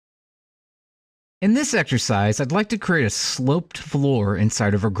In this exercise, I'd like to create a sloped floor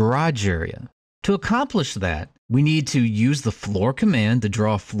inside of a garage area. To accomplish that, we need to use the floor command to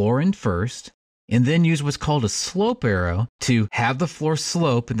draw a floor in first, and then use what's called a slope arrow to have the floor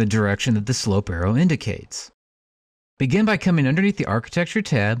slope in the direction that the slope arrow indicates. Begin by coming underneath the Architecture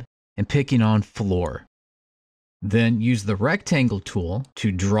tab and picking on Floor. Then use the Rectangle tool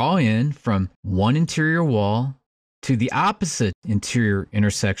to draw in from one interior wall to the opposite interior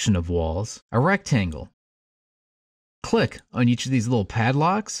intersection of walls, a rectangle. Click on each of these little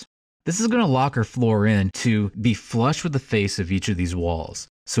padlocks. This is going to lock our floor in to be flush with the face of each of these walls.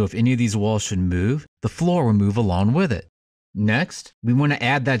 So if any of these walls should move, the floor will move along with it. Next, we want to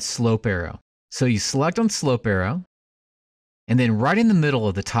add that slope arrow. So you select on slope arrow, and then right in the middle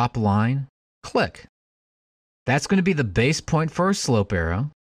of the top line, click. That's going to be the base point for our slope arrow.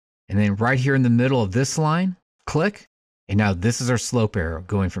 And then right here in the middle of this line, click. And now this is our slope arrow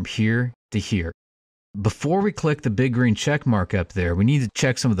going from here to here. Before we click the big green check mark up there, we need to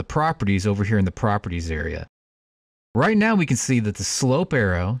check some of the properties over here in the properties area. Right now we can see that the slope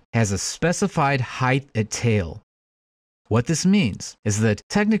arrow has a specified height at tail. What this means is that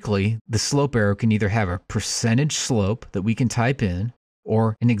technically the slope arrow can either have a percentage slope that we can type in,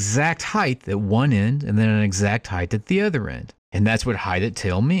 or an exact height at one end and then an exact height at the other end. And that's what height at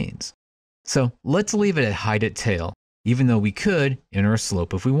tail means. So let's leave it at height at tail, even though we could enter a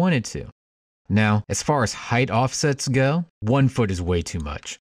slope if we wanted to. Now, as far as height offsets go, 1 foot is way too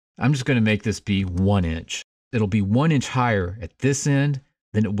much. I'm just going to make this be 1 inch. It'll be 1 inch higher at this end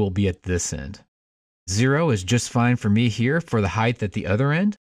than it will be at this end. 0 is just fine for me here for the height at the other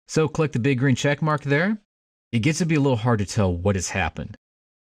end. So click the big green check mark there. It gets to be a little hard to tell what has happened.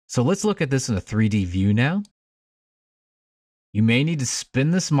 So let's look at this in a 3D view now. You may need to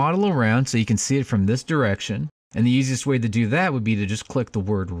spin this model around so you can see it from this direction. And the easiest way to do that would be to just click the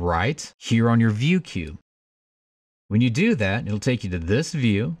word right here on your view cube. When you do that, it'll take you to this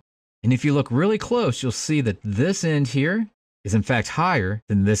view. And if you look really close, you'll see that this end here is in fact higher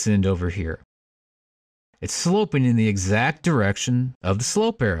than this end over here. It's sloping in the exact direction of the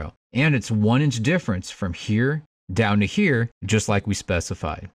slope arrow. And it's 1 inch difference from here down to here, just like we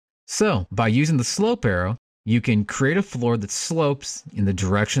specified. So by using the slope arrow, you can create a floor that slopes in the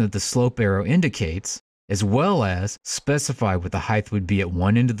direction that the slope arrow indicates, as well as specify what the height would be at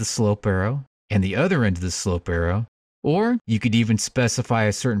one end of the slope arrow and the other end of the slope arrow. Or you could even specify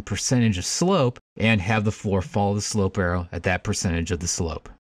a certain percentage of slope and have the floor follow the slope arrow at that percentage of the slope.